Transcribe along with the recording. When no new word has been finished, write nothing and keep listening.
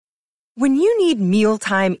When you need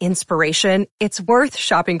mealtime inspiration, it's worth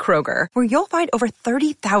shopping Kroger, where you'll find over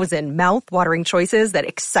 30,000 mouth-watering choices that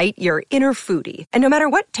excite your inner foodie. And no matter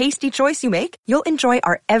what tasty choice you make, you'll enjoy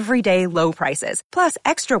our everyday low prices, plus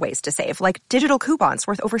extra ways to save, like digital coupons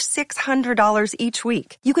worth over $600 each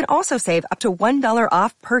week. You can also save up to $1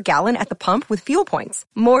 off per gallon at the pump with fuel points.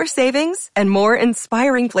 More savings and more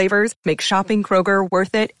inspiring flavors make shopping Kroger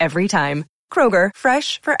worth it every time. Kroger,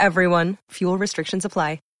 fresh for everyone. Fuel restrictions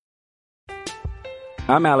apply.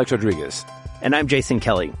 I'm Alex Rodriguez. And I'm Jason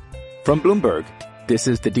Kelly. From Bloomberg, this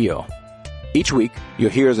is The Deal. Each week, you'll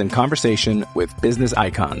hear us in conversation with business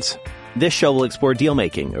icons. This show will explore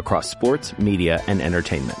deal-making across sports, media, and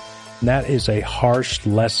entertainment. That is a harsh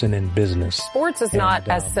lesson in business. Sports is not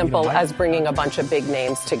as simple as bringing a bunch of big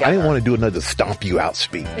names together. I didn't want to do another stomp you out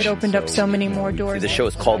speech. It opened up so many more doors. The show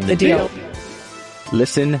is called The Deal.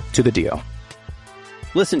 Listen to The Deal.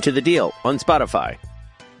 Listen to The Deal on Spotify.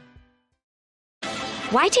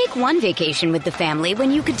 Why take one vacation with the family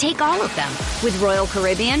when you could take all of them? With Royal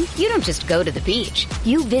Caribbean, you don't just go to the beach.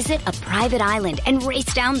 You visit a private island and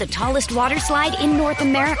race down the tallest water slide in North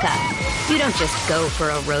America. You don't just go for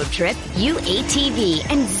a road trip. You ATV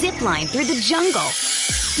and zip line through the jungle.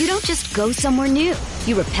 You don't just go somewhere new.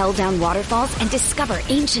 You rappel down waterfalls and discover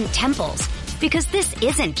ancient temples. Because this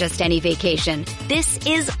isn't just any vacation. This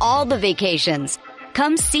is all the vacations.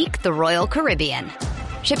 Come seek the Royal Caribbean.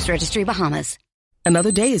 Ships Registry, Bahamas.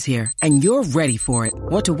 Another day is here, and you're ready for it.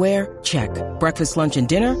 What to wear? Check. Breakfast, lunch, and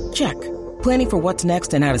dinner? Check. Planning for what's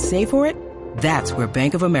next and how to save for it? That's where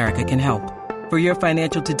Bank of America can help. For your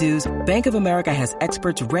financial to-dos, Bank of America has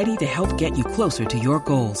experts ready to help get you closer to your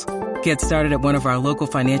goals. Get started at one of our local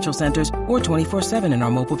financial centers or 24/7 in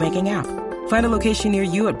our mobile banking app. Find a location near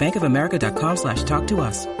you at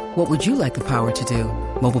bankofamerica.com/talktous. What would you like the power to do?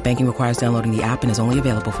 Mobile banking requires downloading the app and is only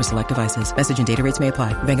available for select devices. Message and data rates may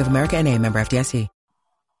apply. Bank of America N.A., member FDIC.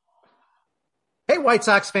 Hey, White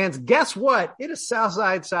Sox fans, guess what? It is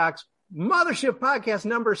Southside Sox Mothership Podcast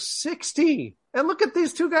number 60. And look at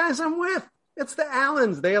these two guys I'm with. It's the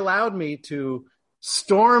Allens. They allowed me to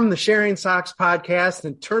storm the Sharing Sox podcast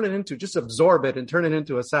and turn it into, just absorb it and turn it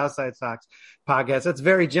into a Southside Sox podcast. That's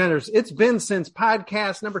very generous. It's been since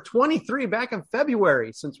podcast number 23 back in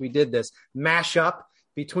February since we did this mashup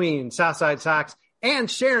between Southside Sox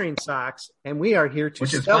and Sharing Sox. And we are here to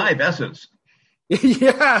which is 5 S's.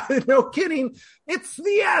 Yeah, no kidding. It's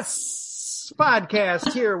the S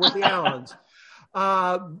podcast here with the Allens.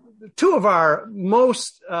 Two of our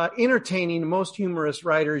most entertaining, most humorous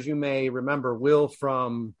writers you may remember Will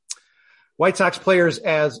from White Sox Players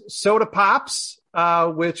as Soda Pops,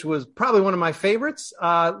 which was probably one of my favorites.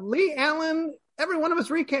 Lee Allen, every one of his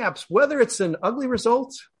recaps, whether it's an ugly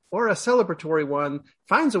result or a celebratory one,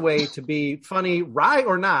 finds a way to be funny, right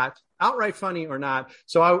or not, outright funny or not.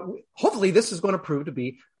 So hopefully this is going to prove to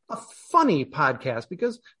be a funny podcast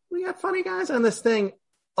because we got funny guys on this thing.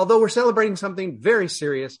 Although we're celebrating something very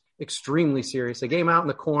serious, extremely serious, a game out in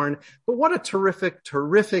the corn. But what a terrific,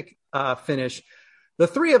 terrific finish. The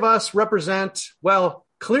three of us represent, well,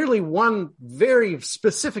 clearly one very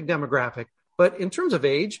specific demographic. But in terms of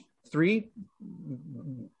age, three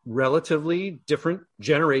relatively different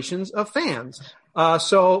generations of fans.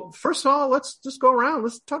 So first of all, let's just go around.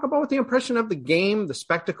 Let's talk about what the impression of the game, the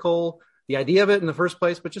spectacle, the idea of it in the first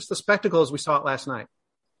place, but just the spectacle as we saw it last night.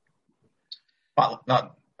 Well,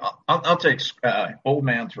 I'll take old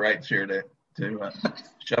man's rights here to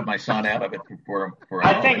shove my son out of it for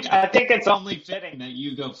I think it's only fitting that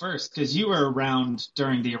you go first because you were around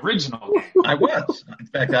during the original game. I was. In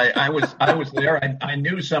fact, I was there. I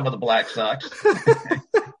knew some of the Black Sox,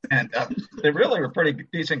 and they really were pretty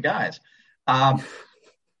decent guys.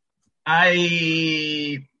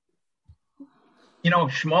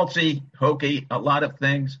 Schmaltzy, hokey, a lot of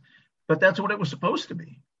things, but that's what it was supposed to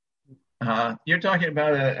be. You're talking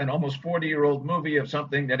about an almost 40-year-old movie of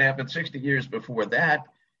something that happened 60 years before that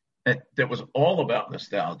was all about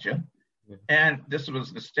nostalgia. And this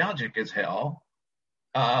was nostalgic as hell.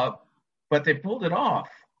 But they pulled it off.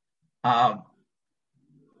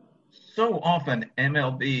 So often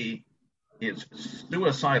MLB is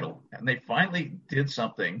suicidal, and they finally did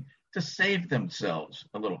something to save themselves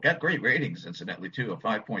a little. Got great ratings, incidentally, too, a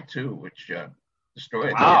 5.2, which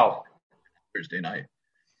destroyed Thursday night.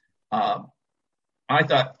 I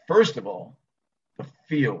thought, first of all, the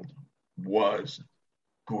field was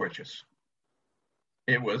gorgeous.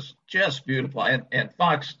 It was just beautiful. And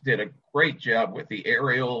Fox did a great job with the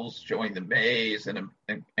aerials, showing the maze and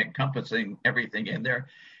encompassing everything in there.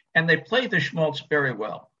 And they played the schmaltz very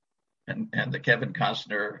well. And the Kevin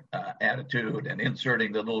Costner attitude and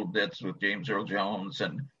inserting the little bits with James Earl Jones.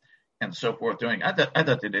 And and so forth doing. I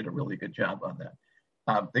thought they did a really good job on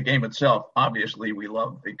that. The game itself, obviously, we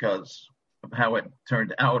love because of how it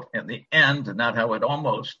turned out in the end, and not how it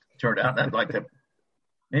almost turned out. And I'd like to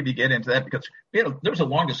maybe get into that because there was a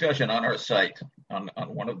long discussion on our site on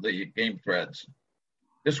one of the game threads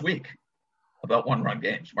this week about one-run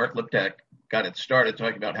games. Mark Liptak got it started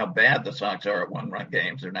talking about how bad the Sox are at one-run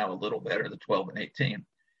games. They're now a little better, the 12 and 18.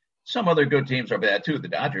 Some other good teams are bad too, the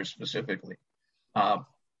Dodgers specifically.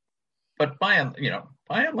 But by and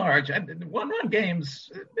large, one-run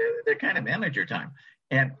games, they're kind of manager time.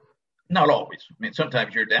 And not always. I mean,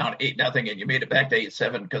 sometimes you're down 8-0 and you made it back to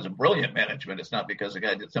 8-7 because of brilliant management. It's not because the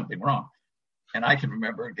guy did something wrong. And I can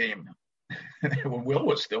remember a game when Will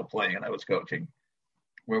was still playing and I was coaching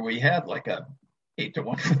where we had like a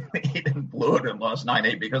 8-1 lead and blew it and lost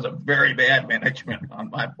 9-8 because of very bad management on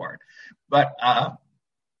my part. But I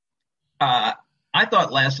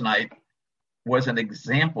thought last night was an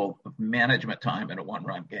example of management time in a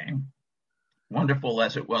one-run game. Wonderful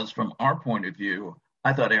as it was from our point of view,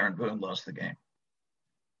 I thought Aaron Boone lost the game.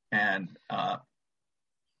 And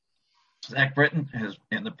Zach Britton has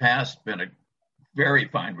in the past been a very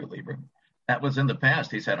fine reliever. That was in the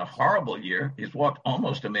past. He's had a horrible year. He's walked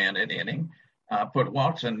almost a man an inning, put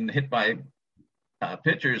walks and hit by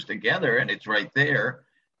pitchers together, and it's right there.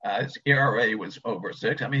 His ERA was over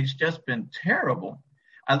 6. I mean, he's just been terrible.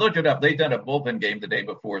 I looked it up. They'd done a bullpen game the day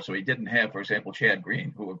before, so he didn't have, for example, Chad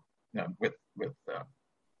Green, who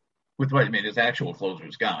with what I mean, his actual closer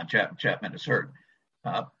is gone. Chapman is hurt.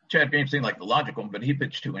 Chad Green seemed like the logical one, but he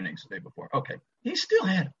pitched 2 innings the day before. Okay, he still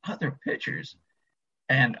had other pitchers,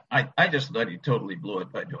 and I just thought he totally blew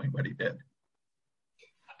it by doing what he did.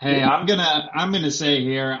 Hey, I'm gonna say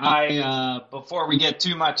here, before we get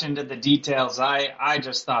too much into the details, I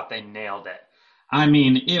just thought they nailed it. I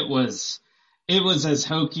mean, it was as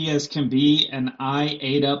hokey as can be, and I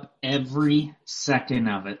ate up every second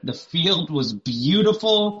of it. The field was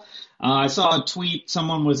beautiful. I saw a tweet.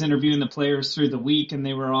 Someone was interviewing the players through the week, and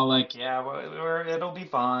they were all like, yeah, it'll be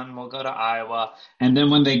fun. We'll go to Iowa. And then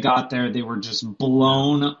when they got there, they were just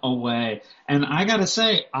blown away. And I got to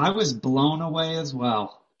say, I was blown away as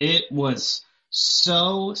well. It was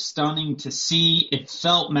so stunning to see. It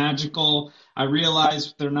felt magical. I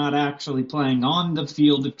realized they're not actually playing on the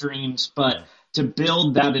Field of Dreams, but to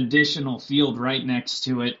build that additional field right next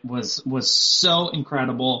to it was so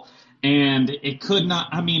incredible. And it could not,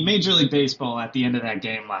 I mean, Major League Baseball at the end of that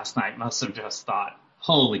game last night must have just thought,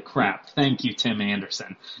 holy crap, thank you, Tim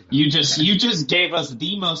Anderson. You just gave us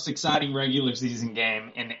the most exciting regular season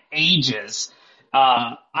game in ages.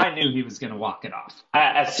 I knew he was going to walk it off.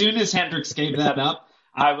 As soon as Hendricks gave that up,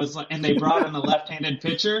 I was like, and they brought in a left-handed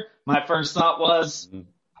pitcher, my first thought was,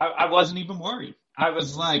 I wasn't even worried. I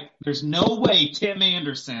was like, there's no way Tim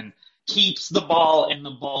Anderson keeps the ball in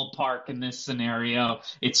the ballpark in this scenario.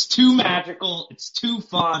 It's too magical. It's too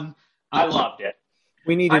fun. I loved it.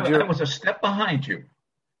 I was a step behind you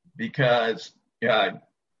because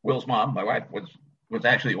Will's mom, my wife, was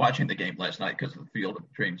actually watching the game last night because of the Field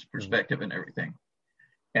of Dreams perspective and everything.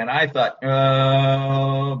 And I thought,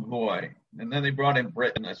 oh, boy. And then they brought in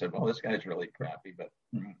Britton. I said, well, this guy's really crappy. But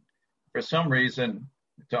for some reason,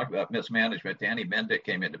 talk about mismanagement, Danny Mendick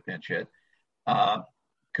came in to pinch hit.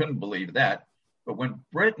 Couldn't believe that. But when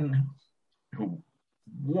Britton, who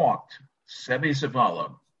walked Seby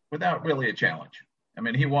Zavala without really a challenge, I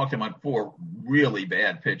mean, he walked him on 4 really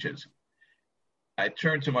bad pitches. I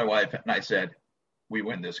turned to my wife and I said, we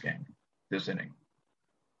win this game, this inning.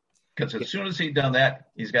 Because as soon as he'd done that,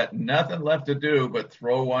 he's got nothing left to do but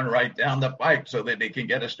throw one right down the pipe so that he can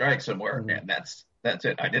get a strike somewhere. And that's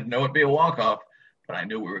it. I didn't know it'd be a walk-off, but I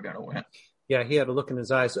knew we were going to win. Yeah, he had a look in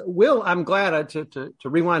his eyes. Will, I'm glad to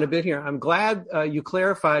rewind a bit here. I'm glad you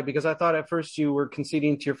clarified because I thought at first you were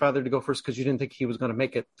conceding to your father to go first because you didn't think he was going to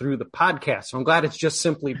make it through the podcast. So I'm glad it's just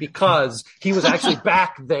simply because he was actually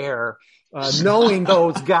back there knowing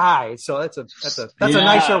those guys. So that's a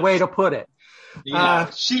nicer way to put it. Yeah,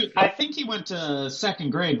 I think he went to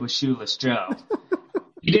second grade with Shoeless Joe.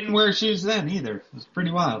 He didn't wear shoes then either. It was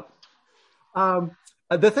pretty wild.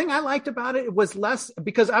 The thing I liked about it was less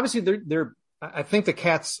because obviously they're I think the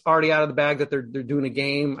cat's already out of the bag that they're doing a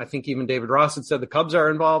game. I think even David Ross had said the Cubs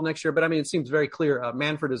are involved next year, but I mean, it seems very clear.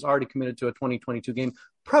 Manfred is already committed to a 2022 game,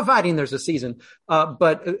 providing there's a season.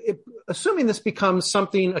 But assuming this becomes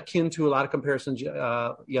something akin to a lot of comparisons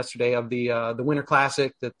yesterday of the Winter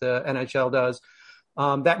Classic that the NHL does,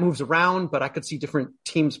 that moves around, but I could see different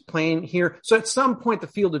teams playing here. So at some point, the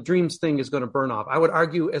Field of Dreams thing is going to burn off. I would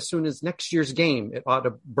argue as soon as next year's game, it ought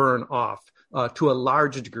to burn off to a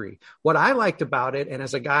large degree. What I liked about it, and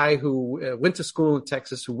as a guy who went to school in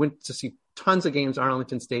Texas, who went to see tons of games at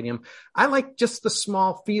Arlington Stadium. I like just the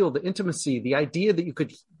small field, the intimacy, the idea that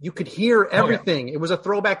you could hear everything. It was a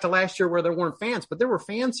throwback to last year where there weren't fans, but there were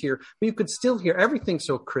fans here, but you could still hear everything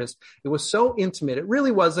so crisp. It was so intimate. It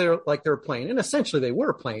really was like they were playing, and essentially they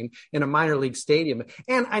were playing in a minor league stadium.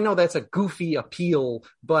 And I know that's a goofy appeal,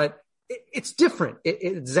 but it's different.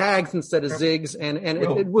 It zags instead of zigs, and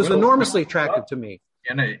it was enormously attractive to me.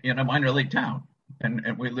 In a minor league town.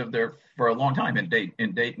 And we lived there for a long time in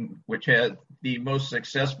Dayton, which had the most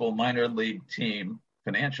successful minor league team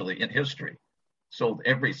financially in history. Sold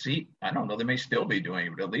every seat. I don't know, they may still be doing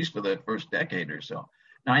it, but at least for the first decade or so.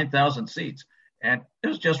 9,000 seats. And it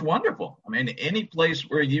was just wonderful. I mean, any place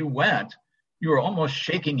where you went, you were almost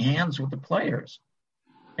shaking hands with the players.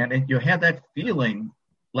 And you had that feeling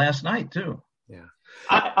last night, too. Yeah.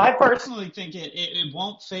 I personally think it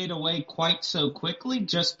won't fade away quite so quickly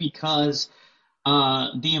just because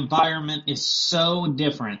the environment is so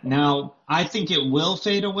different. Now, I think it will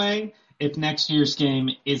fade away if next year's game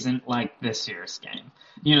isn't like this year's game.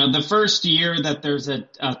 You know, the first year that there's a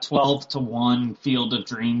 12-1 Field of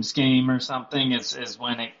Dreams game or something is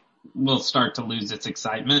when it will start to lose its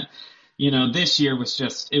excitement. You know, this year was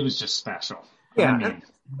just special. Yeah.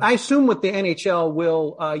 I assume with the NHL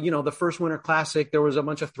will, the first Winter Classic, there was a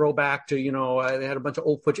bunch of throwback to, they had a bunch of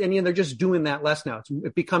old footage, and they're just doing that less now.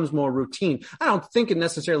 It becomes more routine. I don't think it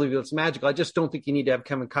necessarily feels magical. I just don't think you need to have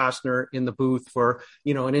Kevin Costner in the booth for,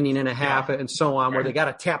 an inning and a half and so on, where they got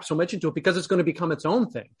to tap so much into it because it's going to become its own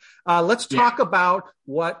thing. Let's talk about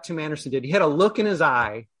what Tim Anderson did. He had a look in his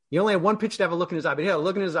eye. He only had one pitch to have a look in his eye, but he had a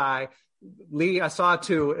look in his eye. Lee, I saw it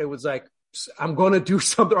too. It was like, I'm going to do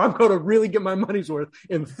something. I'm going to really get my money's worth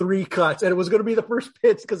in 3 cuts. And it was going to be the first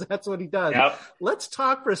pitch because that's what he does. Yep. Let's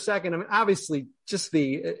talk for a second. I mean, obviously, just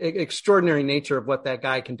the extraordinary nature of what that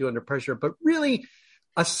guy can do under pressure. But really,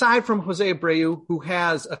 aside from Jose Abreu, who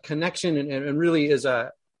has a connection and really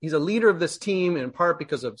he's a leader of this team in part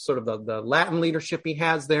because of sort of the Latin leadership he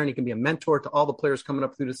has there, and he can be a mentor to all the players coming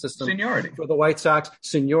up through the system. Seniority. For the White Sox.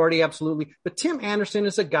 Seniority, absolutely. But Tim Anderson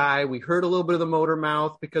is a guy, we heard a little bit of the motor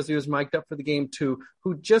mouth because he was mic'd up for the game too,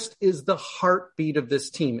 who just is the heartbeat of this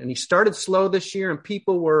team. And he started slow this year, and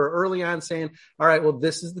people were early on saying, all right, well,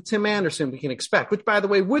 this is the Tim Anderson we can expect, which, by the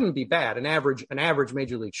way, wouldn't be bad, an average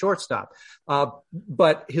major league shortstop.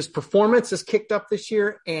 But his performance has kicked up this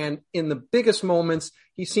year, and in the biggest moments,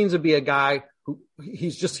 he seems to be a guy who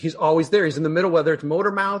he's always there. He's in the middle, whether it's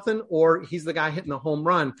motor mouthing or he's the guy hitting the home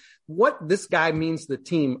run. What this guy means to the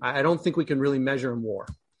team, I don't think we can really measure in WAR.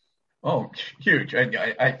 Oh, huge.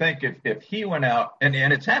 I think if he went out, and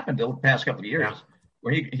it's happened the past couple of years,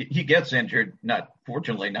 where he gets injured, not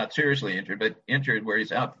seriously injured, but injured where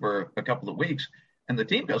he's out for a couple of weeks, and the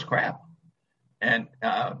team goes crap. And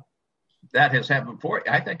that has happened before.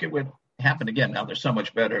 I think it would happen again. Now they're so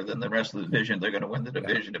much better than the rest of the division. They're going to win the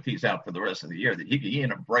division if he's out for the rest of the year. That he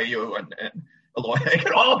and Abreu and Eloy, they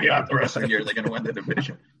could all be out the rest of the year. They're going to win the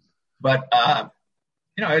division. But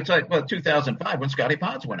it's like 2005 when Scotty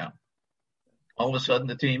Potts went out. All of a sudden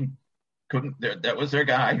the team couldn't. That was their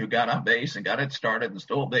guy who got on base and got it started and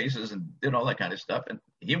stole bases and did all that kind of stuff. And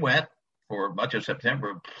he went for much of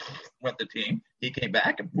September. Went the team. He came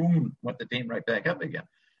back and boom, went the team right back up again.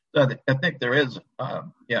 So I think there is, I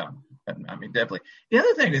mean, definitely. The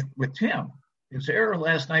other thing is with Tim, his error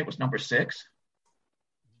last night was number 6.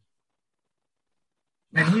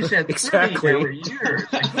 And he's had 3 error years.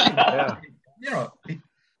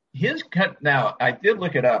 His cut. Now, I did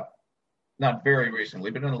look it up, not very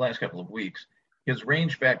recently, but in the last couple of weeks, his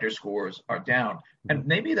range factor scores are down. And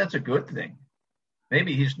maybe that's a good thing.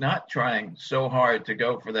 Maybe he's not trying so hard to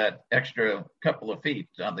go for that extra couple of feet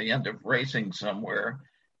on the end of racing somewhere,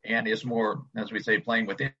 and is more, as we say, playing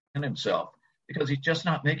within himself, because he's just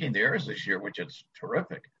not making the errors this year, which is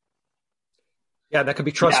terrific. Yeah, that could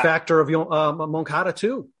be trust factor of Moncada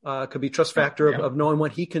too. Could be trust factor of knowing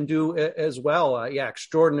what he can do as well.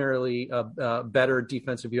 Extraordinarily better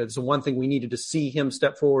defensive year. This is one thing we needed to see him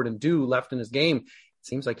step forward and do left in his game. It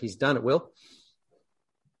seems like he's done it, Will.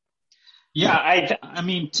 Yeah, I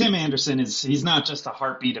mean, Tim Anderson he's not just the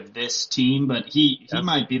heartbeat of this team, but he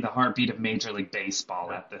might be the heartbeat of Major League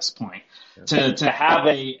Baseball at this point. Yeah. To have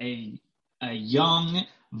a young,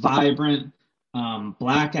 vibrant,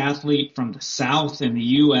 black athlete from the South in the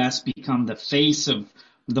U.S. become the face of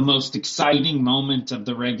the most exciting moment of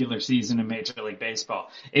the regular season in Major League Baseball.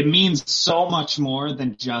 It means so much more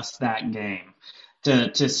than just that game.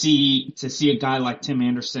 To see a guy like Tim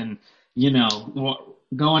Anderson,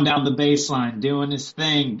 going down the baseline, doing his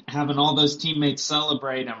thing, having all those teammates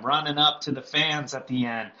celebrate him, running up to the fans at the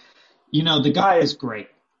end. The guy is great.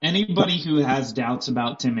 Anybody who has doubts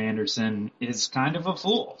about Tim Anderson is kind of a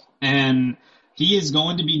fool. And he is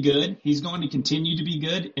going to be good. He's going to continue to be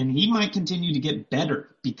good, and he might continue to get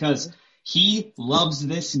better because he loves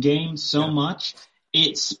this game so much.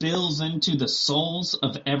 It spills into the souls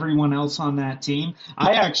of everyone else on that team.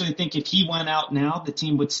 I actually think if he went out now, the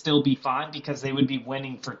team would still be fine because they would be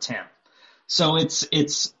winning for Tim. So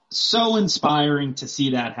it's so inspiring to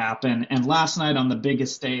see that happen. And last night on the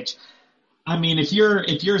biggest stage, I mean, if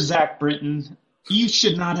you're Zach Britton, you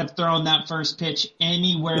should not have thrown that first pitch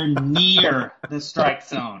anywhere near the strike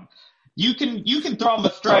zone. You can throw him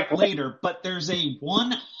a strike later, but there's a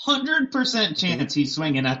 100% chance he's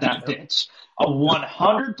swinging at that pitch. A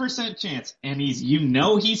 100% chance. And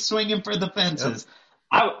he's swinging for the fences.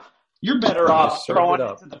 You're better off throwing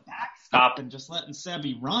it to the backstop and just letting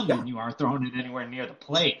Sebi run than you are throwing it anywhere near the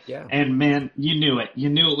plate. Yeah. And, man, you knew it. You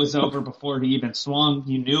knew it was over before he even swung.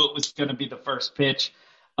 You knew it was going to be the first pitch.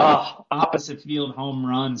 Opposite field home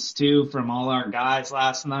runs, too, from all our guys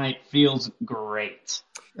last night. Feels great.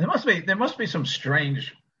 There must be some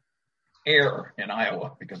strange air in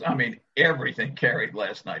Iowa because, I mean, everything carried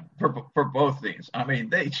last night for both teams. I mean,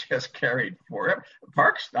 they just carried forever. The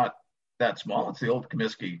park's not that small. It's the old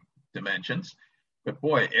Comiskey dimensions. But,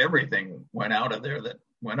 boy, everything went out of there that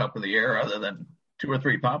went up in the air other than 2 or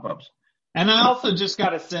 3 pop-ups. And I also just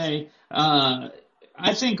got to say,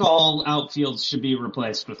 I think all outfields should be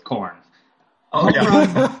replaced with corn. Home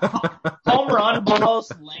run balls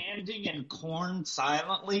landing in corn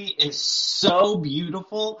silently is so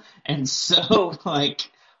beautiful and so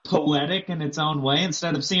poetic in its own way.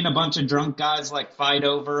 Instead of seeing a bunch of drunk guys fight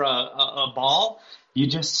over a ball, you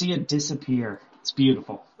just see it disappear. It's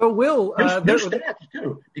beautiful. But Will, there's stats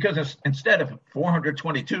too, because instead of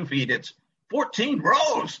 422 feet, it's 14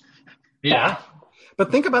 rows. Yeah. But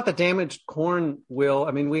think about the damaged corn, Will.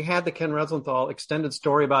 I mean, we had the Ken Rosenthal extended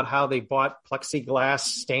story about how they bought plexiglass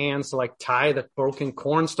stands to tie the broken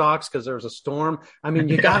corn stalks because there was a storm. I mean,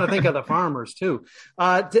 you got to think of the farmers too.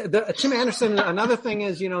 Tim Anderson, another thing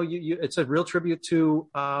is, it's a real tribute to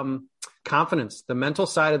confidence, the mental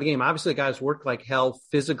side of the game. Obviously, the guys work like hell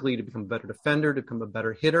physically to become a better defender, to become a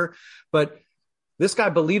better hitter. But this guy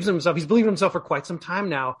believes in himself. He's believed in himself for quite some time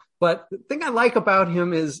now. But the thing I like about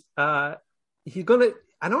him is I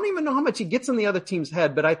don't even know how much he gets in the other team's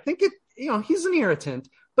head, but I think he's an irritant.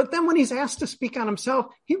 But then when he's asked to speak on himself,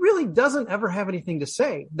 he really doesn't ever have anything to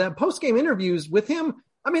say. The post-game interviews with him,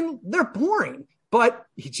 I mean, they're boring, but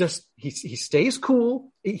he stays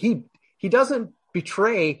cool. He doesn't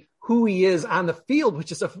betray who he is on the field,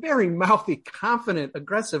 which is a very mouthy, confident,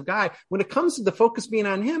 aggressive guy. When it comes to the focus being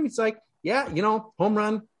on him, it's like, yeah, home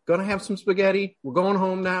run, gonna have some spaghetti. We're going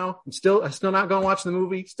home now. I'm still not gonna watch the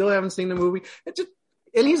movie. Still haven't seen the movie.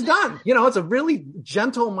 And he's done. It's a really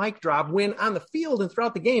gentle mic drop when on the field and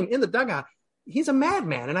throughout the game in the dugout. He's a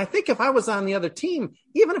madman. And I think if I was on the other team,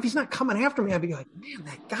 even if he's not coming after me, I'd be like, man,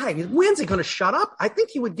 that guy, when's he going to shut up? I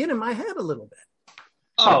think he would get in my head a little bit.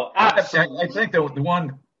 Oh, absolutely. I think the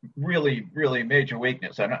one really, really major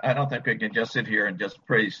weakness, I don't think we can just sit here and just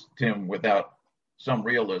praise Tim without some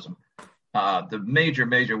realism. The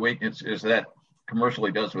major weakness is that commercial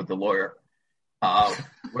he does with the lawyer,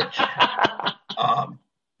 which,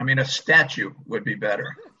 a statue would be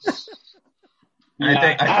better.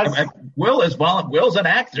 Yeah, I think Will's an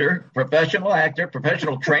actor,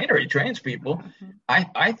 professional trainer. He trains people.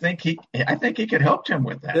 I think he could help Tim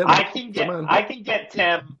with that. I can get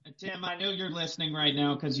Tim. Tim, I know you're listening right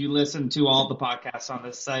now because you listen to all the podcasts on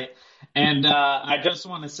this site. And I just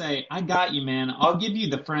want to say, I got you, man. I'll give you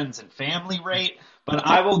the friends and family rate, but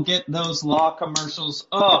I will get those law commercials.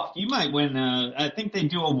 Oh, you might win. I think they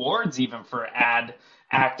do awards even for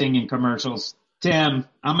acting in commercials. Tim,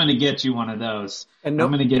 I'm going to get you one of those. I'm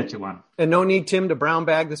going to get you one. And no need, Tim, to brown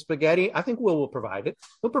bag the spaghetti. I think Will provide it.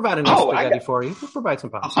 We'll provide enough spaghetti for you. We'll provide some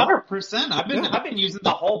pasta. 100%. I've been using the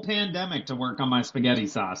whole pandemic to work on my spaghetti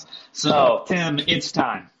sauce. So, Tim, it's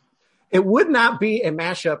time. It would not be a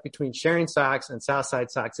mashup between Sharing Sox and Southside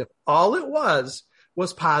Sox if all it was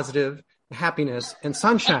positive happiness and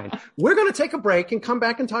sunshine. We're going to take a break and come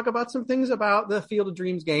back and talk about some things about the Field of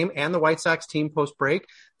Dreams game and the White Sox team post-break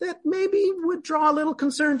that maybe would draw a little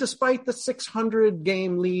concern despite the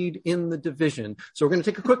 600-game lead in the division. So we're going to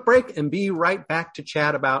take a quick break and be right back to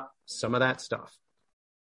chat about some of that stuff.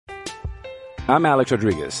 I'm Alex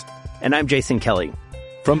Rodriguez. And I'm Jason Kelly.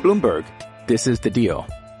 From Bloomberg, this is The Deal.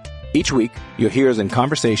 Each week, you'll hear us in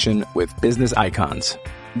conversation with business icons.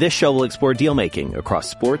 This show will explore deal-making across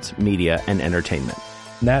sports, media, and entertainment.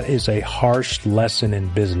 That is a harsh lesson in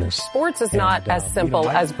business. Sports is not as simple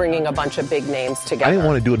as bringing a bunch of big names together. I didn't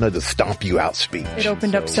want to do another stomp you out speech. It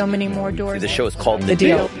opened up so many more doors. The show is called The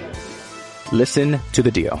Deal. Listen to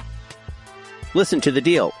The Deal. Listen to The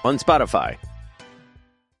Deal on Spotify.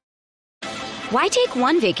 Why take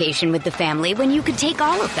one vacation with the family when you could take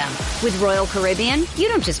all of them? With Royal Caribbean, you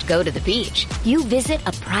don't just go to the beach. You visit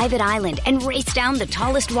a private island and race down the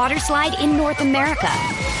tallest water slide in North America.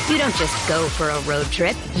 You don't just go for a road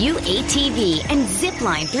trip. You ATV and zip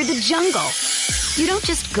line through the jungle. You don't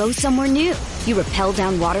just go somewhere new. You rappel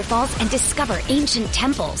down waterfalls and discover ancient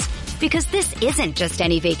temples. Because this isn't just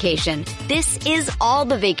any vacation. This is all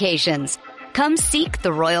the vacations. Come seek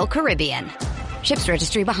the Royal Caribbean. Ships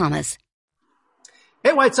Registry, Bahamas.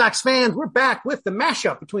 Hey, White Sox fans, we're back with the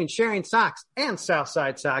mashup between Sharing Sox and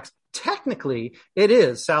Southside Sox. Technically, it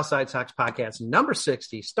is Southside Sox podcast number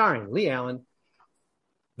 60, starring Lee Allen,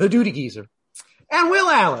 the Duty Geezer, and Will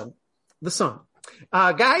Allen, the son.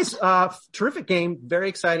 Guys, terrific game, very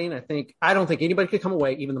exciting. I don't think anybody could come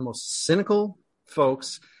away, even the most cynical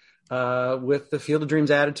folks, with the Field of Dreams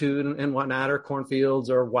attitude and whatnot, or cornfields,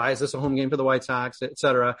 or why is this a home game for the White Sox, et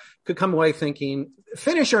cetera, could come away thinking,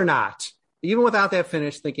 finish or not, even without that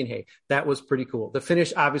finish, thinking, hey, that was pretty cool. The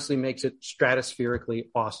finish obviously makes it stratospherically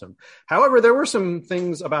awesome. However, there were some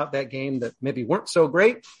things about that game that maybe weren't so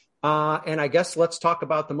great. And I guess let's talk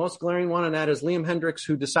about the most glaring one, and that is Liam Hendriks,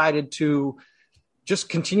 who decided to just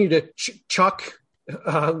continue to chuck,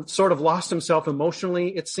 sort of lost himself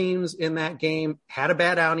emotionally, it seems, in that game, had a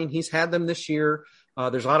bad outing. He's had them this year.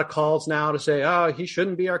 There's a lot of calls now to say, oh, he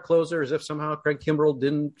shouldn't be our closer, as if somehow Craig Kimbrell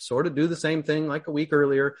didn't sort of do the same thing like a week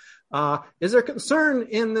earlier. Is there concern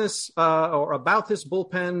in this or about this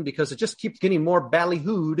bullpen, because it just keeps getting more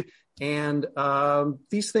ballyhooed, and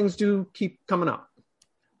these things do keep coming up?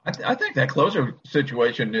 I think that closer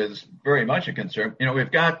situation is very much a concern.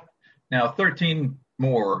 We've got now 13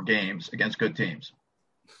 more games against good teams.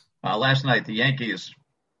 Last night, the Yankees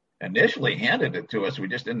initially handed it to us. We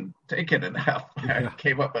just didn't take it enough.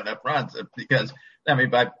 Came up enough runs because,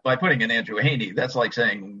 by putting in Andrew Heaney, that's like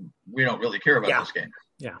saying we don't really care about this game.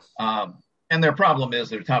 Yeah. And their problem is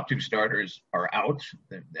their top two starters are out,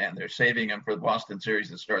 and they're saving them for the Boston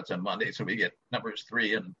series that starts on Monday. So we get numbers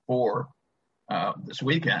 3 and 4 this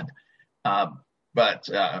weekend. That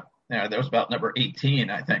was about number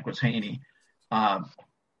 18, I think, was Heaney.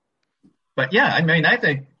 But yeah, I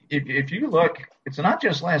think if you look, it's not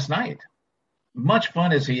just last night. Much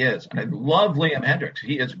fun as he is, and I love Liam Hendriks.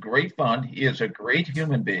 He is great fun. He is a great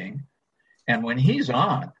human being. And when he's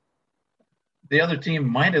on, the other team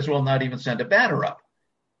might as well not even send a batter up.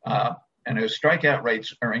 And his strikeout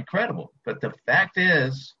rates are incredible. But the fact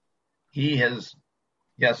is, he has,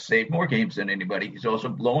 saved more games than anybody. He's also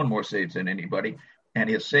blown more saves than anybody. And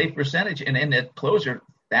his save percentage, and in that closer,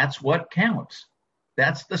 that's what counts.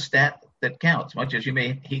 That's the stat that counts. Much as you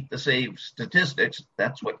may hate the save statistics,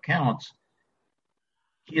 that's what counts.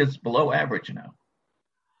 He is below average now.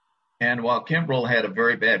 And while Kimbrell had a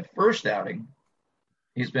very bad first outing,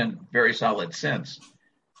 he's been very solid since.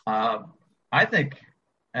 I think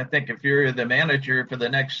if you're the manager for the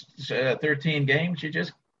next 13 games,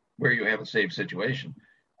 where you have a save situation,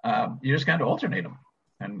 you just kind of alternate them.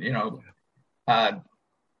 And,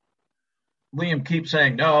 Liam keeps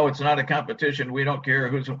saying, no, it's not a competition. We don't care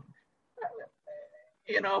who's,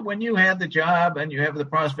 when you have the job and you have the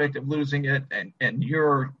prospect of losing it, and if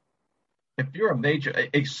you're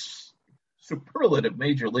a superlative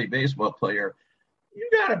Major League Baseball player, you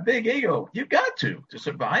got a big ego. You got to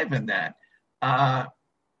survive in that. I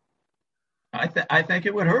think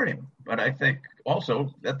it would hurt him, but I think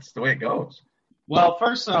also that's the way it goes. Well,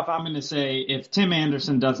 first off, I'm going to say if Tim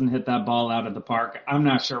Anderson doesn't hit that ball out of the park, I'm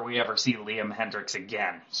not sure we ever see Liam Hendriks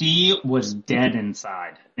again. He was dead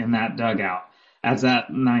inside in that dugout as that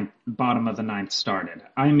bottom of the ninth started.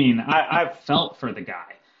 I felt for the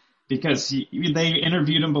guy because they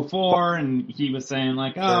interviewed him before and he was saying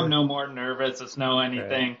like, I'm no more nervous. It's no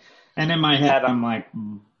anything. Right. And in my head, I'm like,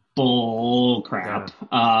 bull crap.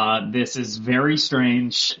 Yeah. This is very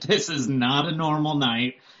strange. This is not a normal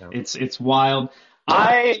night. Yeah. It's wild.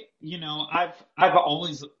 I've been on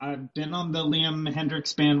the Liam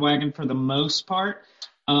Hendriks bandwagon for the most part.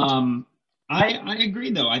 I agree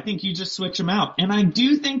though. I think you just switch him out. And I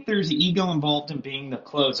do think there's ego involved in being the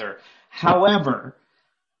closer. However,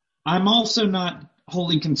 I'm also not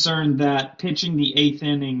wholly concerned that pitching the eighth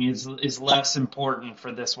inning is less important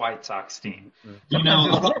for this White Sox team. Sometimes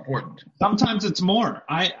it's more important. Sometimes it's more.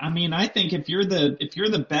 I think if you're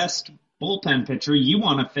the best bullpen pitcher, you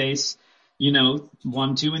want to face,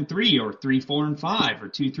 1, 2, and 3, or 3, 4, and 5, or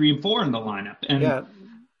 2, 3, and 4 in the lineup. And yeah,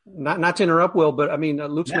 not to interrupt, Will, but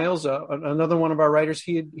Luke Smales, another one of our writers,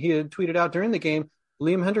 he had tweeted out during the game,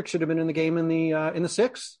 Liam Hendriks should have been in the game in the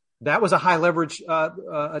sixth. That was a high leverage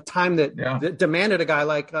time that demanded a guy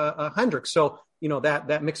like Hendriks. So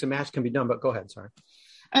that mix and match can be done. But go ahead, sorry.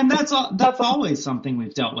 And that's always something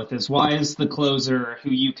we've dealt with is why is the closer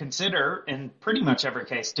who you consider in pretty much every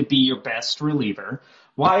case to be your best reliever,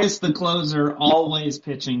 why is the closer always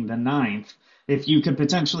pitching the ninth if you could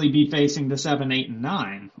potentially be facing the 7, 8, and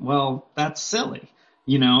 9? Well, that's silly.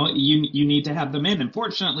 You need to have them in. And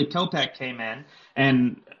fortunately, Kopech came in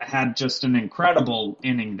and had just an incredible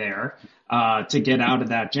inning there to get out of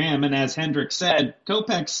that jam. And as Hendricks said,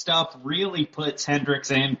 Kopech's stuff really puts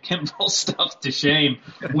Hendricks and Kimbrel's stuff to shame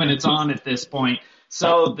when it's on at this point.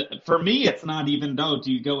 So for me, it's not even,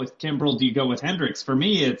 do you go with Kimbrel? Do you go with Hendricks? For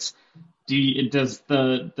me, it's does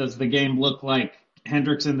the game look like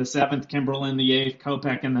Hendricks in the 7th, Kimbrel in the 8th,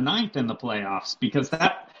 Kopech in the 9th in the playoffs? Because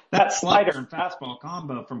that slider and fastball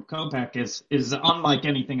combo from Kopech is unlike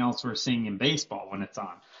anything else we're seeing in baseball when it's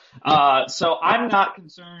on. So I'm not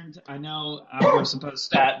concerned. I know we're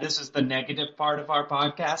supposed to, this is the negative part of our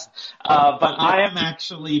podcast, but I am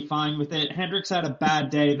actually fine with it. Hendricks had a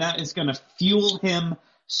bad day. That is going to fuel him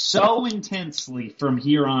so intensely from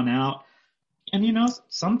here on out. And,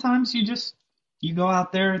 sometimes you go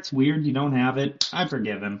out there, it's weird, you don't have it. I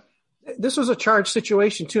forgive him. This was a charged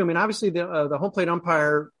situation, too. I mean, obviously, the home plate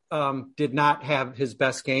umpire did not have his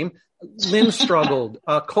best game. Lynn struggled.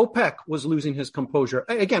 Kopech was losing his composure.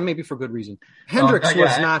 Again, maybe for good reason. Hendricks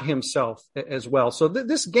was not himself as well. So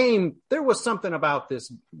this game, there was something about this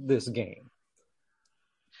game.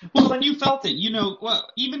 Well, and you felt it.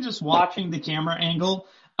 Even just watching the camera angle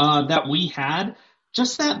that we had,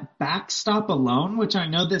 just that backstop alone, which I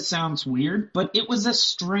know this sounds weird, but it was a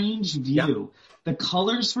strange view. Yeah. The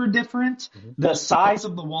colors were different. Mm-hmm. The size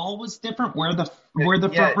of the wall was different. Where the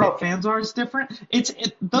front row fans are is different.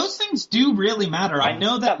 Those things do really matter. I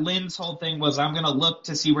know that Lynn's whole thing was, I'm going to look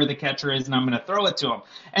to see where the catcher is and I'm going to throw it to him.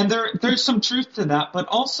 And there's some truth to that, but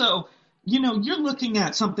also, you're looking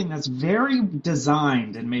at something that's very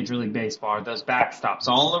designed in Major League Baseball, those backstops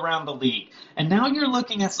all around the league. And now you're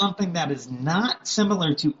looking at something that is not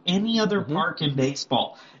similar to any other park in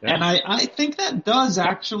baseball. Yeah. And I think that does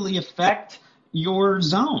actually affect your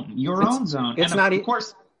zone, own zone. It's and not, of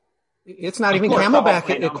course, it's not even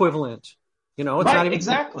Camelback equivalent. It's right, not even,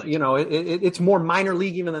 exactly. It's more minor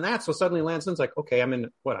league even than that. So suddenly Lanson's like, okay, I'm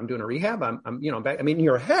doing a rehab. I'm back. I mean, in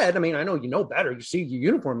your head, I know better. You see your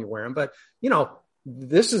uniform you're wearing, but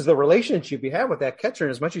this is the relationship you have with that catcher.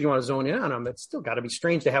 And as much as you want to zone in on him, it's still got to be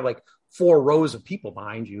strange to have like 4 rows of people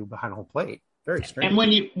behind home plate. Very strange. And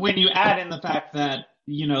when you add in the fact that,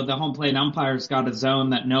 the home plate umpire's got a zone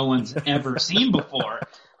that no one's ever seen before,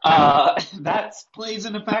 that plays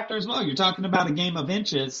in a factor as well. You're talking about a game of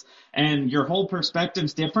inches and your whole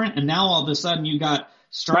perspective's different. And now all of a sudden you got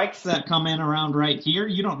strikes that come in around right here.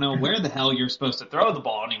 You don't know where the hell you're supposed to throw the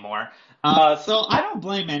ball anymore. So I don't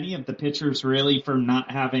blame any of the pitchers really for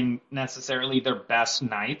not having necessarily their best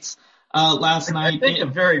nights. Last night. I think the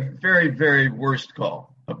very, very, very worst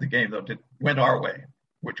call of the game though went our way,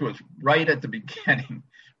 which was right at the beginning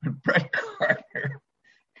when Brett Gardner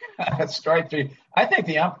strike 3. I think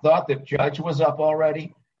the ump thought that Judge was up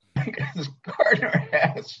already because Gardner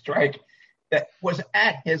had a strike that was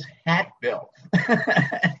at his hat bill.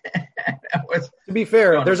 To be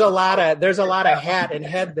fair, there's a lot of hat and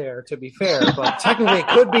head there, to be fair, but technically it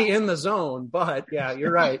could be in the zone. But yeah,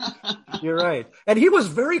 you're right. And he was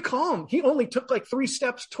very calm. He only took like 3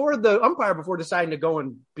 steps toward the umpire before deciding to go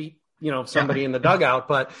and beat somebody in the dugout.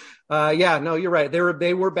 But you're right.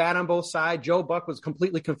 They were bad on both sides. Joe Buck was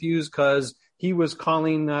completely confused because he was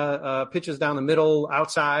calling pitches down the middle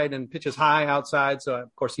outside and pitches high outside. So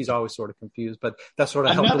of course he's always sort of confused, but that sort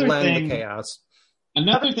of helped to lend the chaos.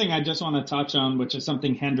 Another thing I just want to touch on, which is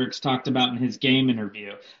something Hendricks talked about in his game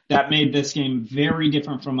interview that made this game very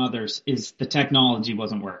different from others, is the technology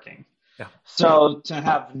wasn't working. Yeah. So to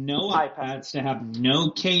have no iPads, to have no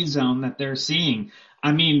K-zone that they're seeing,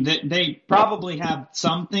 I mean, they probably have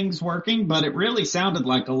some things working, but it really sounded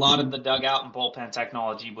like a lot of the dugout and bullpen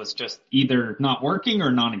technology was just either not working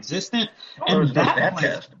or non-existent. And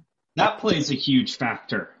that plays a huge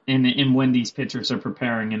factor in when these pitchers are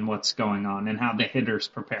preparing and what's going on and how the hitters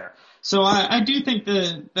prepare. So I do think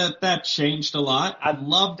that changed a lot. I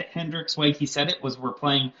loved Hendricks' way he said it was we're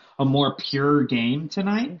playing a more pure game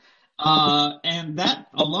tonight. And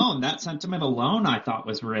that sentiment alone, I thought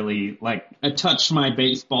was really like it touched my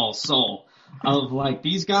baseball soul of like,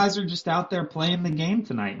 these guys are just out there playing the game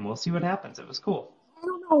tonight and we'll see what happens. It was cool. I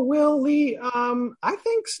don't know. Will Lee, I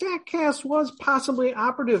think StatCast was possibly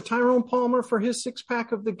operative. Tyrone Palmer for his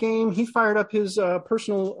 6-pack of the game. He fired up his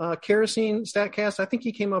personal kerosene StatCast. I think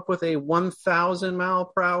he came up with a 1,000 mile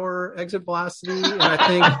per hour exit velocity, and I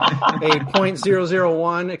think a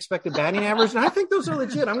 .001 expected batting average. And I think those are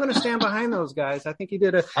legit. I'm going to stand behind those guys. I think he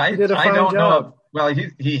did a fine job. Know. Well,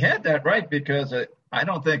 he had that right, because I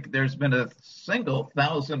don't think there's been a single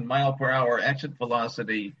 1,000 mile per hour exit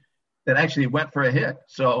velocity that actually went for a hit.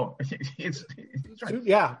 So he's right.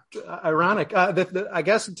 Yeah, ironic. I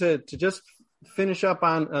guess to just finish up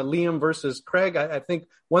on Liam versus Craig, I think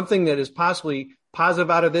one thing that is possibly positive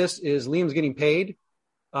out of this is Liam's getting paid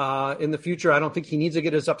in the future. I don't think he needs to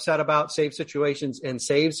get as upset about save situations and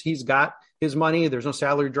saves. He's got his money. There's no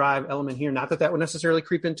salary drive element here. Not that would necessarily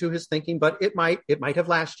creep into his thinking, but it might have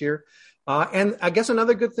last year. And I guess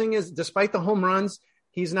another good thing is, despite the home runs,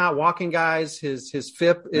 he's not walking guys. His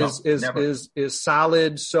FIP is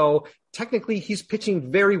solid. So technically he's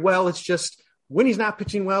pitching very well. It's just when he's not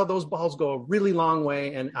pitching well, those balls go a really long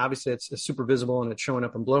way. And obviously it's super visible, and it's showing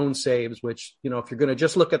up in blown saves, which, if you're going to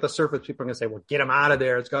just look at the surface, people are going to say, well, get him out of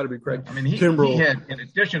there. It's got to be Craig Kimbrel. He had, in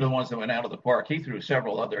addition to the ones that went out of the park, he threw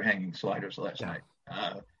several other hanging sliders last night.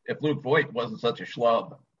 If Luke Voigt wasn't such a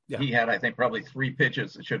schlub, he had, I think, probably 3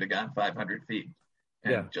 pitches that should have gone 500 feet.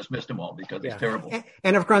 And just missed them all because he's terrible.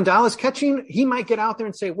 And if Grandal is catching, he might get out there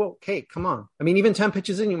and say, well, okay, come on. I mean, even 10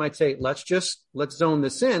 pitches in, you might say, let's zone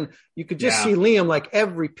this in. You could just see Liam, like,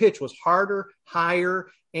 every pitch was harder, higher,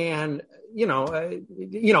 and he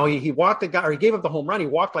walked the guy, or he gave up the home run. He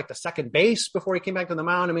walked like the second base before he came back to the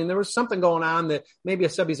mound. I mean, there was something going on that maybe a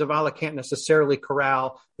Sebi Zavala can't necessarily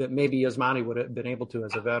corral that maybe Yasmani would have been able to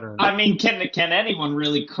as a veteran. I mean, can anyone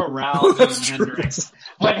really corral Liam Hendriks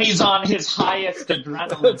when he's on his highest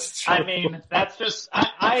adrenaline? I mean, that's just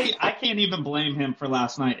I can't even blame him for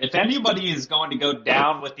last night. If anybody is going to go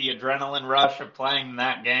down with the adrenaline rush of playing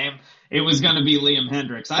that game, it was going to be Liam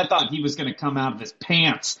Hendriks. I thought he was going to come out of his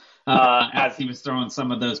pants as he was throwing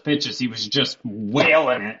some of those pitches. He was just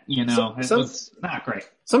wailing it, It was not great.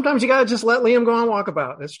 Sometimes you got to just let Liam go on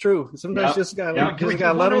walkabout. That's true. Sometimes you just got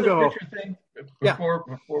to let him go.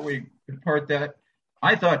 Before we depart that,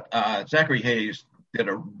 I thought Zachary Hayes did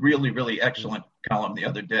a really, really excellent column the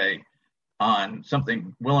other day on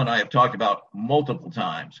something Will and I have talked about multiple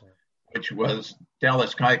times, which was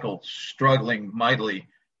Dallas Keuchel struggling mightily.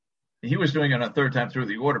 He was doing it a third time through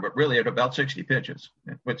the order, but really at about 60 pitches,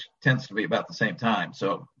 which tends to be about the same time.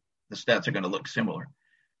 So the stats are going to look similar.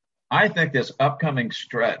 I think this upcoming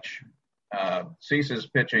stretch, Cease's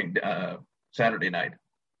pitching Saturday night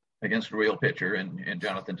against a real pitcher in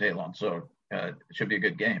Jonathan Taylor. So it should be a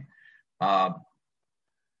good game.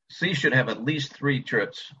 Cease should have at least 3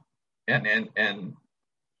 trips, and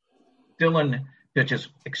Dylan pitches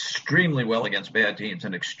extremely well against bad teams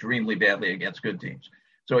and extremely badly against good teams.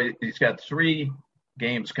 So he's got 3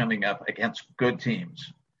 games coming up against good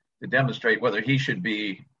teams to demonstrate whether he should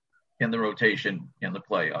be in the rotation in the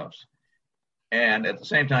playoffs. And at the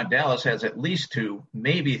same time, Dallas has at least 2,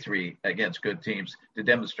 maybe 3 against good teams to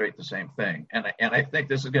demonstrate the same thing. And I think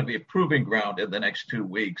this is going to be a proving ground in the next 2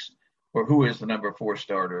 weeks for who is the number 4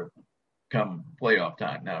 starter come playoff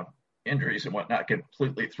time. Now, injuries and whatnot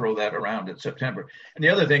completely throw that around in September. And the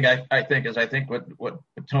other thing I think what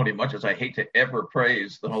Tony, much as I hate to ever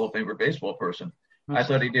praise the Hall of Famer baseball person, I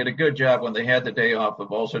thought he did a good job when they had the day off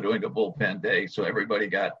of also doing a bullpen day. So everybody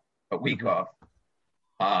got a week off.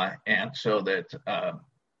 And so that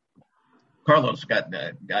Carlos got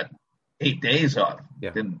 8 days off.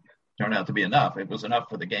 Didn't turn out to be enough. It was enough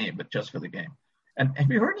for the game, but just for the game. And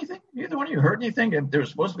have you heard anything? Either one of you heard anything? There was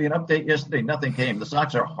supposed to be an update yesterday. Nothing came. The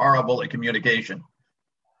Sox are horrible at communication.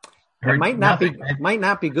 It might not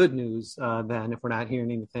be good news then if we're not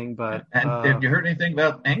hearing anything. But have you heard anything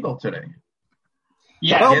about Engel today?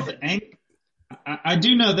 Yeah, I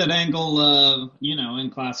do know that Engel, in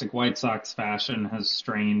classic White Sox fashion, has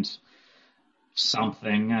strained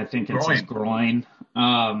something. I think it's his groin.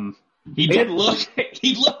 He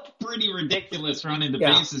looked pretty ridiculous running the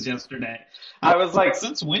bases yesterday. I was like,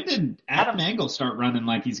 since when did Adam Engel start running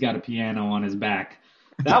like he's got a piano on his back?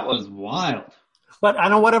 That was wild. But I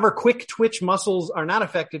know whatever quick twitch muscles are not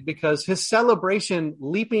affected, because his celebration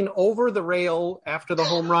leaping over the rail after the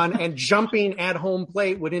home run and jumping at home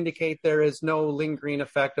plate would indicate there is no lingering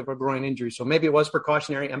effect of a groin injury. So maybe it was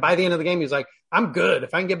precautionary. And by the end of the game, he's like, I'm good.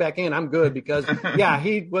 If I can get back in, I'm good. Because,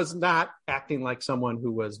 he was not acting like someone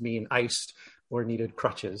who was being iced or needed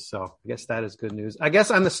crutches. So I guess that is good news. I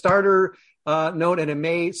guess on the starter note, and it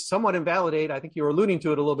may somewhat invalidate, I think you were alluding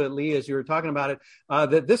to it a little bit, Lee, as you were talking about it,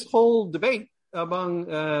 that this whole debate among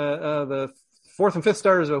the fourth and fifth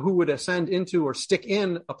starters of who would ascend into or stick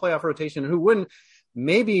in a playoff rotation and who wouldn't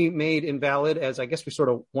may be made invalid, as I guess we sort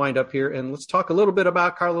of wind up here. And let's talk a little bit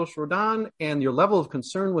about Carlos Rodon and your level of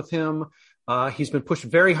concern with him. He's been pushed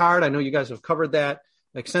very hard. I know you guys have covered that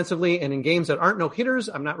extensively, and in games that aren't no hitters,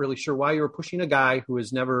 I'm not really sure why you were pushing a guy who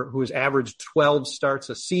has averaged 12 starts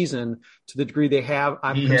a season to the degree they have.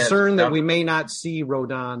 I'm concerned that we may not see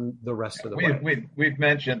Rodon the rest of the way. We've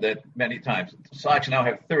mentioned that many times. The Sox now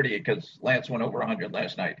have 38 because Lance went over 100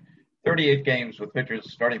 last night. 38 games with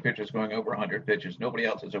starting pitchers going over 100 pitches. Nobody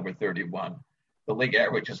else is over 31. The league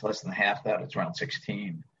average is less than half that. It's around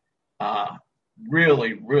 16.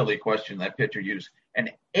 Really, really question that pitcher use.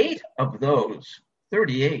 And 8 of those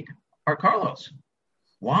 38 are Carlos.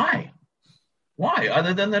 Why?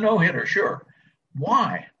 Other than the no-hitter, sure.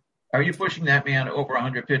 Why are you pushing that man over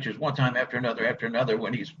 100 pitches one time after another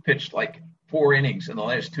when he's pitched like 4 innings in the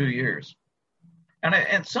last 2 years?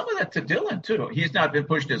 And some of that to Dylan, too. He's not been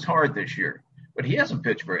pushed as hard this year, but he hasn't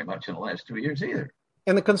pitched very much in the last 2 years either.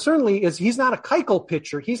 And the concern, Lee, is he's not a Keuchel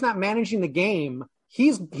pitcher. He's not managing the game.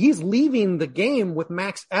 He's leaving the game with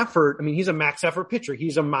max effort. I mean, he's a max effort pitcher.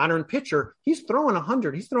 He's a modern pitcher. He's throwing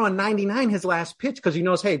 100. He's throwing 99 his last pitch because he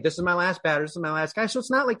knows, hey, this is my last batter. This is my last guy. So it's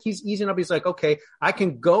not like he's easing up. He's like, okay, I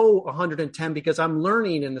can go 110 because I'm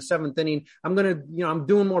learning in the 7th inning. I'm going to, I'm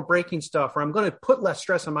doing more breaking stuff, or I'm going to put less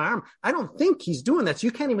stress on my arm. I don't think he's doing that. So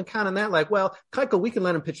you can't even count on that. Like, well, Keuchel, we can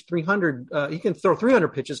let him pitch 300. He can throw 300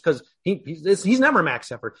 pitches because he's never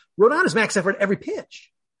max effort. Rodon is max effort every pitch.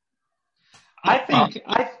 I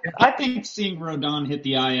think seeing Rodon hit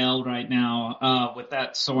the IL right now with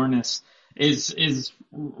that soreness is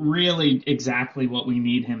really exactly what we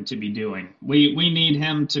need him to be doing. We need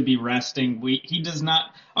him to be resting. He does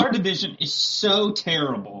not. Our division is so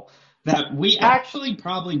terrible that we actually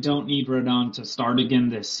probably don't need Rodon to start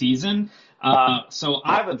again this season. So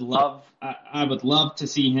I would love to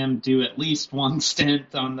see him do at least one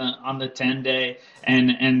stint on the 10-day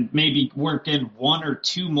and maybe work in 1 or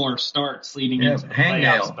 2 more starts leading into the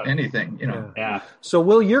playoffs. Hangnail, anything, Yeah. So,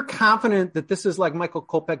 Will, you're confident that this is like Michael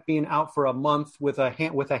Kopech being out for a month with a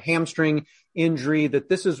hamstring injury, that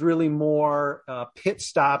this is really more pit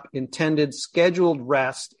stop intended, scheduled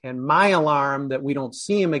rest, and my alarm that we don't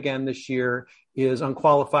see him again this year is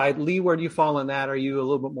unqualified. Lee, where do you fall in that? Are you a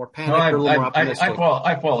little bit more panicked or a little more optimistic?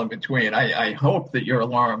 I fall in between. I hope that your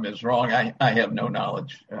alarm is wrong. I have no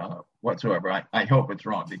knowledge whatsoever. I hope it's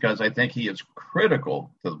wrong because I think he is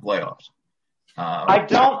critical to the playoffs.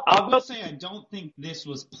 I will say I don't think this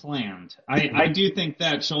was planned. I do think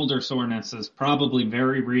that shoulder soreness is probably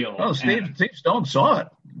very real. Oh, Steve Stone saw it.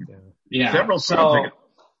 Yeah. Several times ago.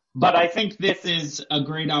 But I think this is a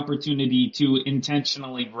great opportunity to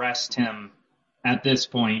intentionally rest him at this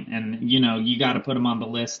point. And, you got to put him on the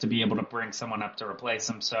list to be able to bring someone up to replace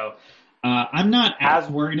him. So I'm not as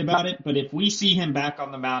worried about it. But if we see him back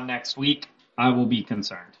on the mound next week, I will be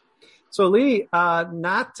concerned. So, Lee,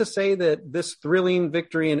 not to say that this thrilling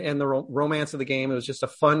victory and the romance of the game, it was just a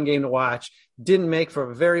fun game to watch, didn't make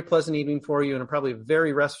for a very pleasant evening for you and probably a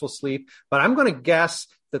very restful sleep. But I'm going to guess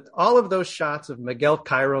that all of those shots of Miguel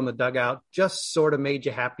Cairo in the dugout just sort of made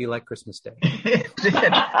you happy like Christmas Day. It did.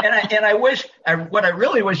 And I wish, what I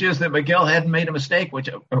really wish is that Miguel hadn't made a mistake, or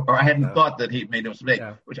I hadn't thought that he'd made a mistake,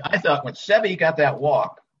 which I thought when Sevy got that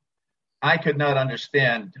walk, I could not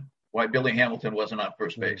understand why Billy Hamilton wasn't on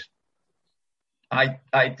first base.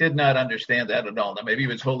 I did not understand that at all. Now, maybe he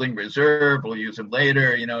was holding reserve. We'll use him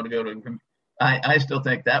later, to go to him. I still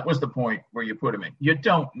think that was the point where you put him in. You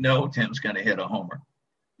don't know Tim's going to hit a homer.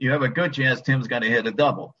 You have a good chance Tim's going to hit a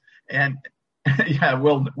double. And,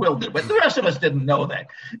 Will did. But the rest of us didn't know that.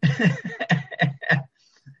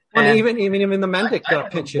 And even in the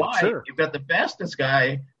Mendick pitch hit, sure. You've got the fastest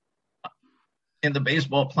guy in the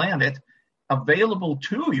baseball planet available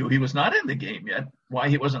to you. He was not in the game yet. Why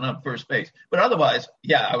he wasn't on first base. But otherwise,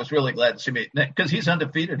 I was really glad to see me because he's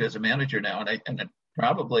undefeated as a manager now, and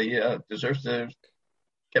probably deserves to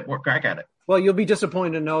get more crack at it. Well, you'll be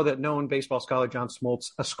disappointed to know that known baseball scholar John Smoltz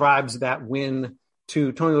ascribes that win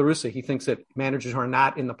to Tony La Russa. He thinks that managers who are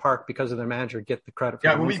not in the park because of their manager get the credit for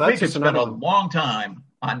it. We could spend a long time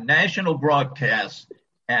on national broadcasts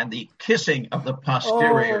and the kissing of the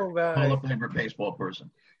posterior Hall of Famer baseball person.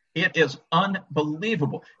 It is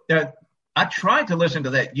unbelievable. I tried to listen to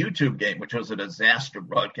that YouTube game, which was a disaster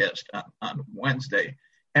broadcast on Wednesday,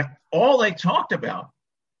 and all they talked about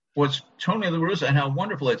was Tony La Russa and how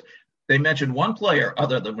wonderful it is. They mentioned one player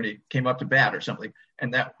other than when he came up to bat or something,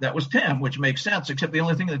 and that was Tim, which makes sense, except the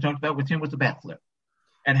only thing they talked about with Tim was the bat flip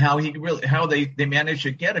and how they managed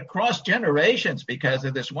to get across generations because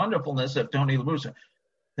of this wonderfulness of Tony La Russa.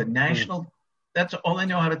 The national That's all they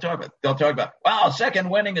know how to talk about. They'll talk about, wow, second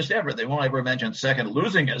winningest ever. They won't ever mention second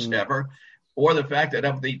losingest ever, or the fact that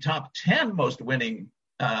of the top 10 most winning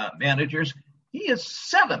managers, he is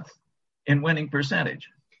 7th in winning percentage.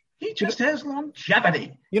 He just has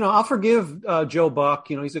longevity. I'll forgive Joe Buck.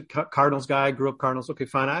 He's a Cardinals guy, grew up Cardinals. Okay,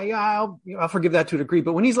 fine. I'll forgive that to a degree.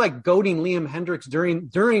 But when he's like goading Liam Hendriks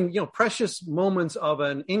during precious moments of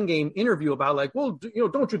an in-game interview about like, well,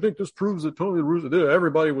 don't you think this proves that Tony La Russa,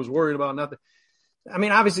 everybody was worried about nothing. I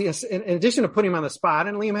mean, obviously, in addition to putting him on the spot,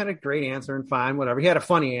 and Liam had a great answer and fine, whatever. He had a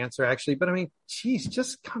funny answer, actually. But, I mean, geez,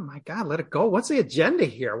 just, come, my God, let it go. What's the agenda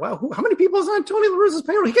here? Well, how many people is on Tony La Russa's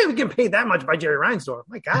payroll? He can't even get paid that much by Jerry Reinsdorf.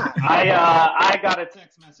 My God. I got a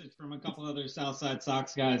text message from a couple other Southside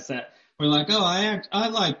Sox guys that were like, oh, I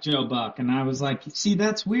like Joe Buck. And I was like, see,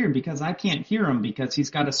 that's weird because I can't hear him because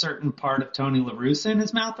he's got a certain part of Tony La Russa in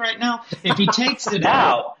his mouth right now. If he takes it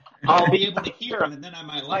out, I'll be able to hear him, and then I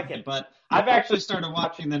might like it. But I've actually started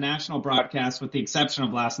watching the national broadcast, with the exception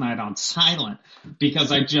of last night, on silent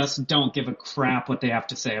because I just don't give a crap what they have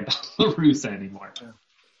to say about La Russa anymore.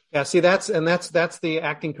 Yeah, see, that's the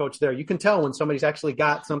acting coach there. You can tell when somebody's actually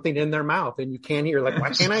got something in their mouth and you can't hear. Like, why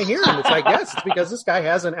can't I hear him? It's like, yes, it's because this guy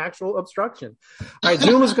has an actual obstruction. All right,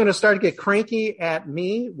 Zoom is going to start to get cranky at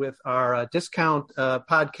me with our discount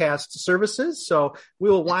podcast services. So we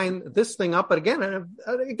will wind this thing up. But again,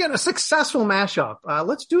 a successful mashup.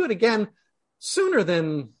 Let's do it again sooner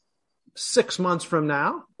than 6 months from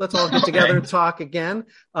now. Let's all get together and talk again.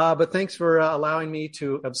 But thanks for allowing me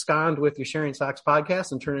to abscond with your Sharing Sox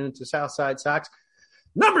podcast and turn it into Southside Sox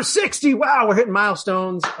number 60. Wow, we're hitting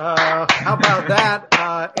milestones. How about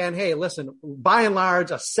that? And hey, listen, by and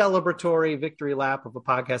large, a celebratory victory lap of a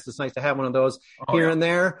podcast. It's nice to have one of those here and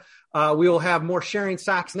there. We will have more Sharing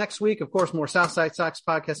Sox next week. Of course, more Southside Sox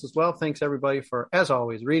podcast as well. Thanks everybody for, as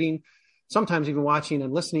always, reading, sometimes even watching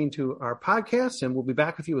and listening to our podcast. And we'll be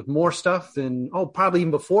back with you with more stuff than, probably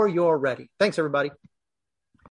even before you're ready. Thanks, everybody.